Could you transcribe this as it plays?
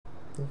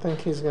You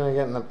think he's gonna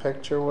get in the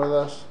picture with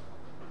us?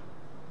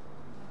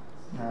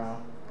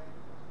 No.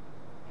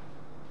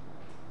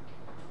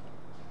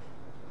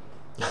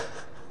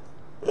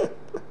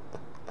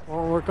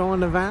 Well, we're going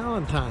to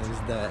Valentine's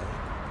Day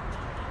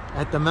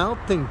at the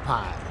melting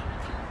pot.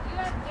 You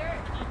have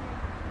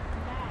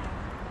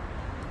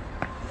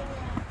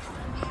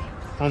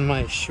dirt On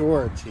my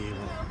shorts, even. It's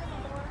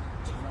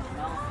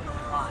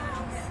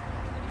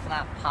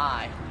not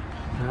pie.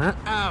 Huh?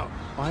 Ow!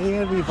 Why do you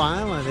gotta be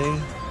violent, eh?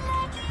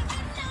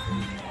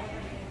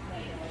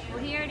 Well,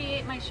 he already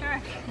ate my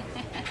shark.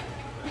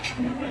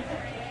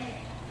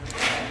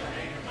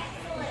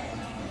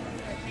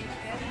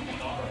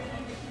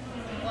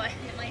 What?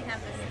 It might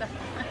have this stuff.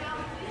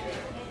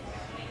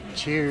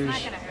 Cheers.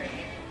 It's not gonna hurt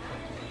you.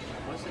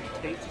 What's it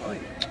taste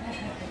like?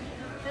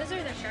 Those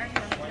are the shark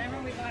ones.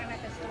 Whatever we bought them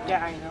at the store.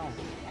 Yeah, I know.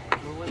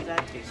 Well, what does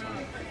that taste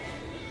like?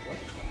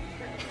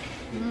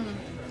 Mm.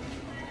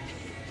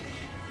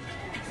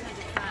 It's like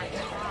it's not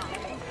strong.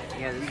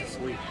 Yeah, this is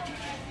sweet.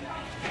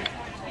 I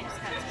just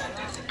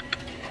got some.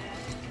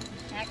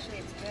 Actually,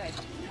 it's good.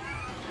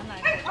 I'm not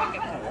even gonna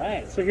drink it.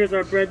 Alright, so here's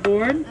our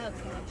breadboard. Okay.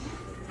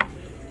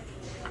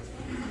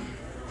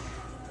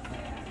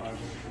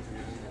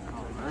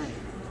 Alright,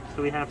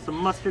 so we have some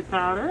mustard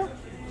powder.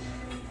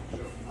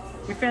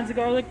 You fans of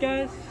garlic,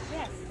 guys?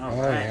 Yes. Alright,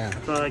 Oh, yeah.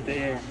 that's all I like to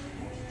hear.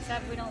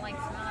 Except we don't like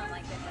smelling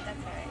like it, but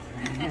that's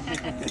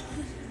alright.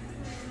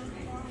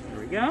 There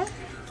we go.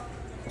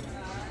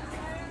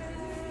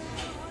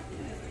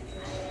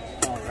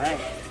 Alright.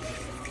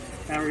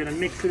 Now we're going to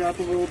mix it up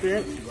a little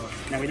bit.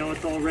 Now we know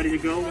it's all ready to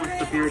go once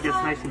the beer gets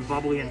nice and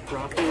bubbly and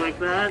frothy like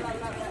that.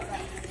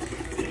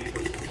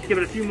 Give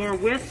it a few more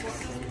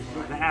whisks.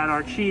 We're going to add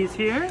our cheese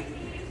here.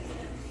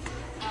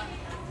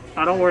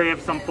 Oh, don't worry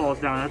if some falls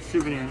down. That's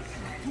souvenirs.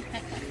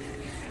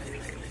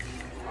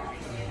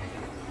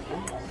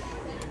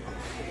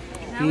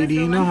 E, do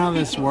you know how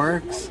this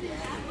works?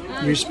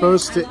 You're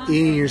supposed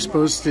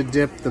to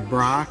dip the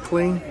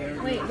broccoli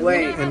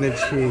Wait. in the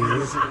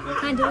cheese.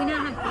 Hon, do we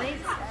not have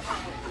plates?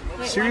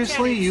 Wait,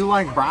 Seriously, you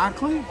like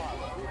broccoli?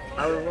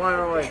 I was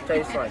wondering what it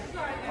tastes like.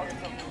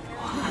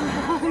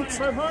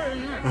 Very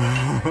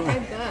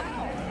good.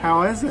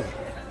 How is it?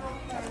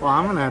 Well,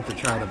 I'm gonna have to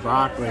try the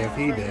broccoli if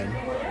he did.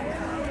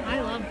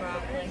 I love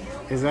broccoli.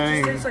 Is that It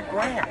any? tastes like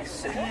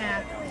grass.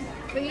 Yeah.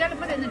 But you gotta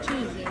put it in the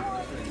cheese.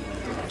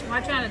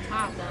 Watch out the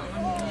top though.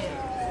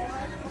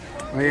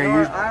 Oh You know yeah,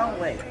 what? I'll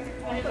wait.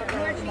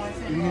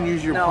 you can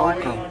use your No, I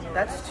poker. mean,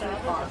 that's too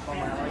hot for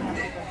my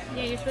liking.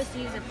 Yeah, you're supposed to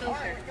use a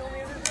poker.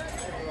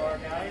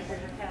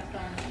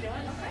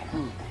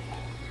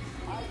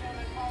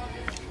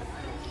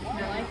 You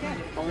like it?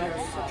 Oh,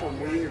 that's such a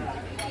weird.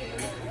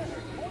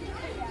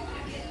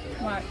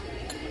 What?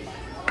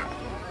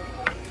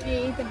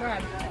 Hey, eat the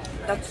bread.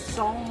 That's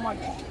so much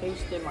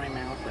taste in my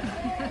mouth.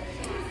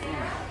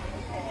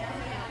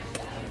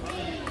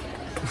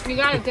 You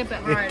gotta dip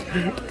it hard.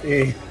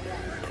 Hey,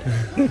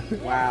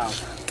 Wow. I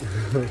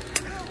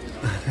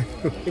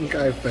think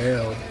I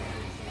failed.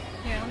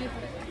 Here, let me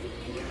put it back.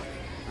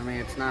 I mean,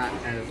 it's not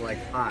as like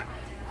hot.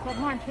 Put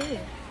more cheese.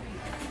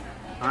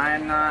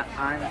 I'm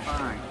fine.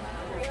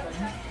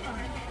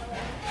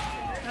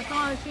 That's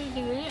all the cheese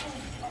you eat.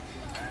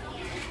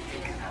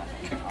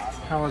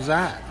 How was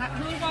that?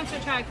 Who wants to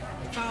try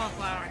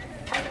cauliflower?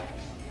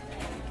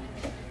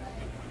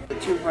 The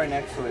two right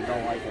next to it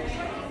don't like it.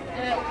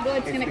 Well,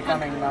 it's It's gonna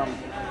becoming come. numb.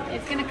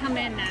 It's gonna come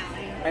in now.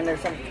 And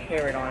there's some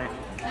carrot on it.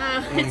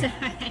 Oh, it's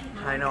alright.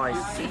 I know, I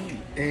see.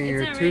 And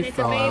your It's alright. tooth It's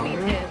a fell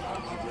baby out.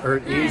 tooth. Or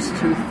his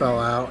tooth fell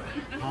out.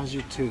 How's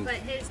your tooth? But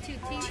his two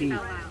teeth Teeth.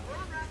 fell out.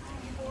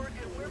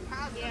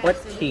 Yeah, What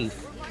so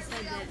teeth? He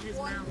said that his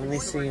mouth Let me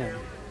was see him.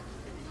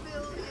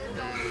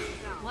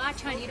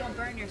 Watch how you don't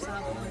burn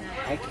yourself on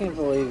that. I can't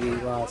believe he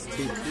lost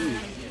 2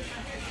 teeth.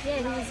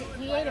 Yeah,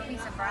 he ate a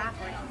piece of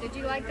broccoli. Did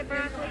you like the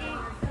broccoli?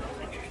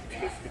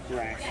 Taste the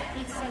grass.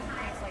 He said it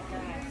tastes like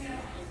grass.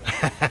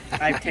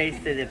 I've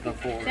tasted it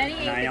before, Then he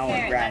and ate I the know what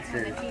carrot. grass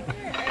That's is. what the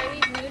teeth are. Are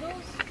these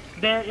noodles?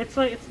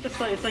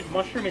 It's like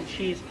mushroom and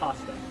cheese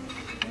pasta.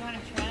 You want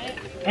to try it?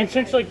 And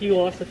since like you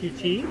lost a few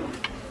teeth,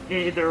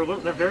 they're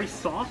very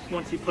soft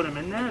once you put them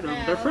in there.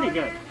 They're pretty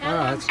good. How Oh,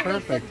 long that's should we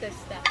cook perfect. this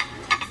stuff?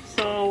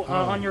 So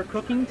on your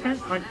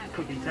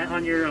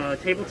on your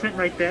table tent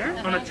right there,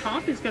 on the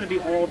top is going to be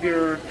all of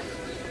your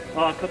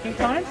cooking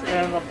times,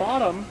 and on the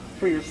bottom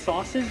for your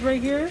sauces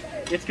right here,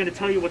 it's going to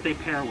tell you what they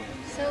pair with.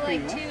 So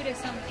like 2 to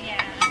something,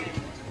 yeah.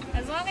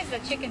 As long as the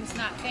chicken's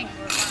not pink,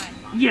 we're fine.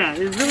 Yeah,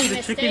 it's really The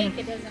the steak, chicken.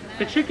 it doesn't matter.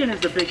 The chicken is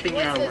the big thing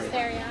What's now. this,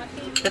 Right?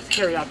 teriyaki? That's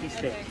teriyaki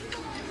steak.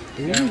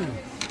 Ooh.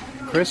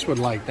 Chris would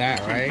like that,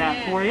 right?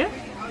 That for you.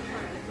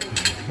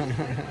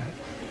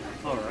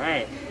 All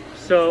right.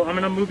 So I'm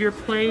gonna move your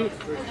plate.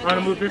 I'm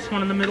gonna move this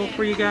one in the middle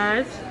for you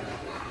guys.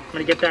 I'm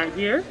gonna get that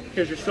here.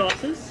 Here's your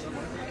sauces.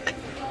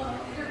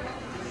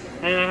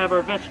 And I have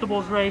our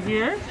vegetables right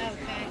here. Okay.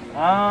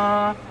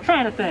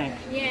 Trying to think.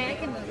 Yeah, I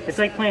can move this. It's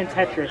like playing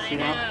Tetris, you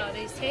know? I know.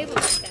 These tables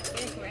aren't that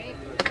big, right?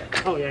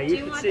 Oh yeah, Do you you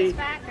can want see. this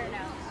back or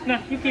no?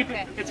 No, you keep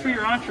Okay. it. It's for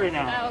your entree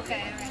now. Oh,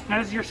 okay. All right.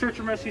 As your search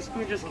and rescue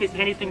spoon, just in case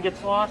anything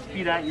gets lost,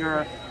 be that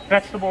your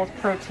vegetables,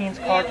 proteins,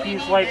 car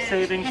keys,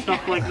 life-saving,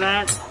 stuff like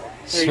that.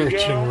 There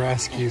Search and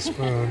rescue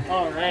spoon.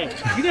 All right.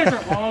 You guys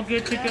are all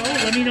good to go.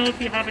 Let me know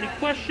if you have any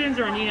questions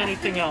or need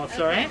anything else,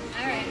 all right?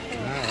 All right, cool.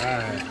 All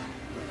right.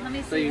 Let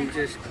me see. So you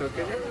just cook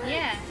it?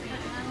 Yeah.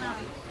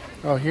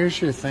 Oh,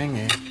 here's your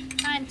thingy.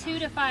 On 2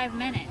 to 5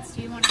 minutes.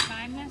 Do you want to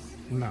time this?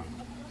 No.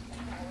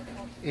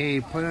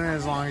 Hey, put it in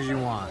as long as you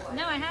want.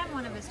 No, I have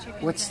one of his chicken.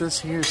 What's this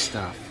here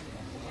stuff?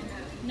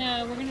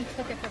 No, we're going to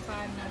cook it for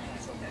 5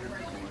 minutes.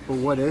 But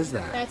what is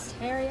that? That's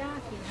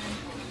teriyaki,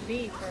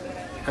 beef or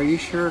whatever. Are you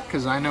sure?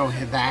 Because I know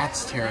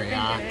that's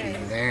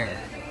teriyaki there.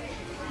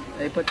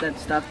 They put that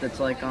stuff that's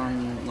like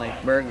on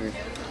like burgers.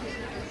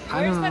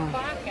 I Where's don't the know.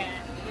 guac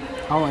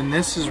at? Oh, and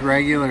this is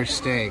regular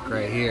steak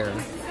right here.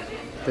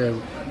 The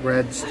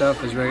red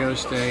stuff is regular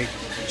steak.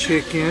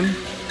 Chicken.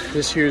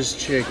 This here's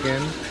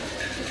chicken.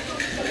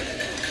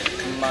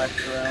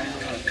 Mushroom.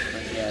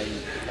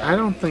 I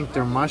don't think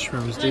they're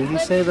mushrooms. Did he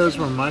say those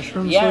were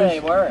mushrooms? Yeah, Liz? they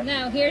were.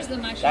 No, here's the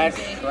mushrooms. That's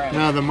See? shrimp.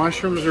 No, the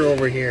mushrooms are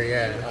over here,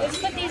 yeah. Let's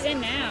put these in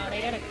now. They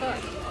gotta cook.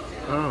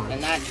 Oh.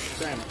 And that's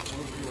shrimp.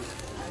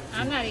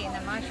 I'm not eating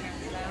the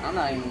mushrooms though. I'm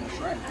not even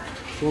shrimp.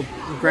 Well,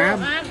 grab,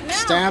 No.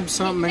 stab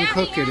something and No,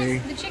 cook it,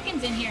 yes, eh? the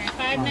chicken's in here.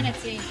 5 Oh.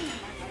 minutes each.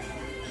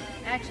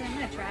 Actually, I'm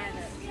gonna try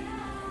this.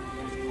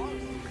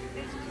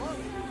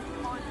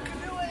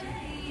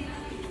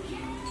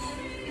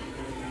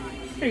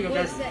 There you go,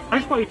 guys. I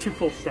just bought you 2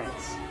 full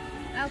sets.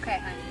 Okay,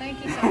 hon.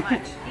 Thank you so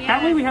much. Yeah.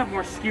 That way we have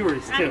more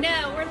skewers, too. I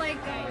know. We're like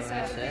going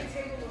That's so.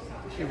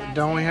 it.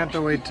 Don't we have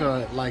to wait till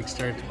it like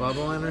starts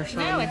bubbling or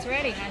something? No, it's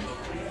ready, hon.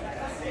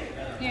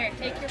 Here,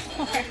 take your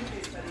fork.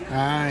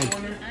 Alright,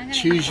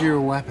 choose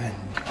your weapon.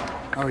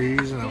 Oh, you're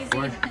using a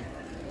fork?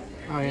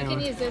 Oh, You can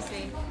yeah. use this,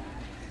 see.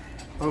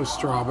 Oh,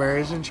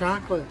 strawberries and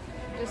chocolate.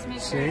 Just make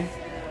See? sure.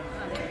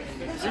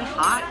 Is it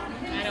hot?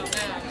 I don't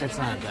know. It's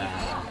not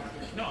that.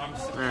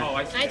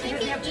 I think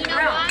you know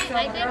why? I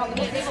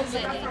think this is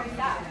it.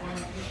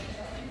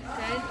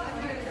 Good.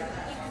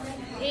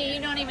 Hey,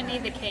 you don't even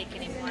need the cake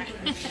anymore.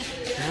 No,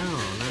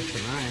 not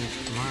tonight.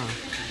 Tomorrow.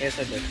 Yes,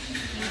 I did.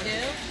 You do?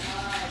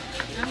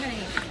 I'm gonna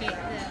eat the cake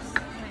this.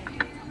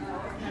 Wait.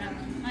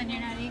 Oh,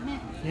 you're not eating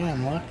it? Yeah,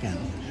 I'm looking.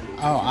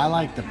 Oh, I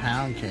like the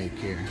pound cake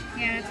here.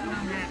 Yeah, that's what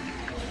I'm having.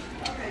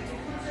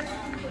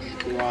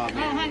 Wow. Oh,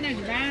 hon, there's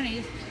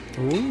brownies.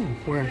 Ooh,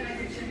 where?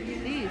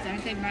 These,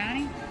 aren't they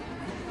brownie?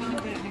 I'm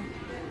gonna put it here.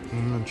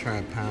 I'm gonna try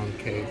a pound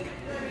cake.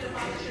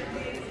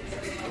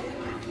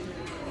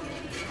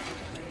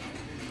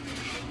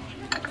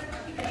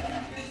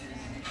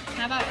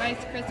 How about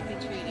Rice Krispie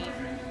treaty?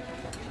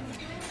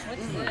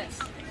 What's this?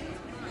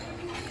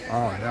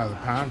 Oh, yeah, the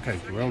pound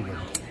cake's real good.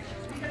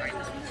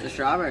 The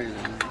strawberries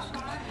are nice.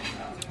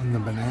 And the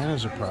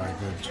bananas are probably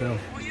good too.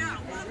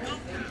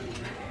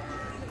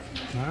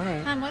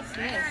 Alright. Hon, what's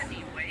this?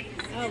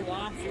 Oh,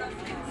 waffle.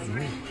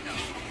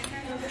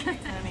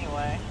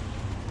 Anyway.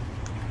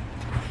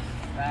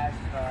 That's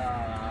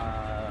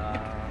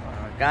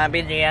gonna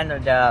be the end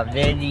of the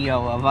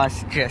video of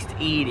us just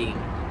eating.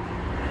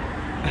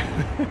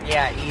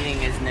 Yeah,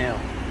 eating is new.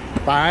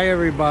 Bye,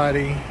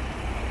 everybody.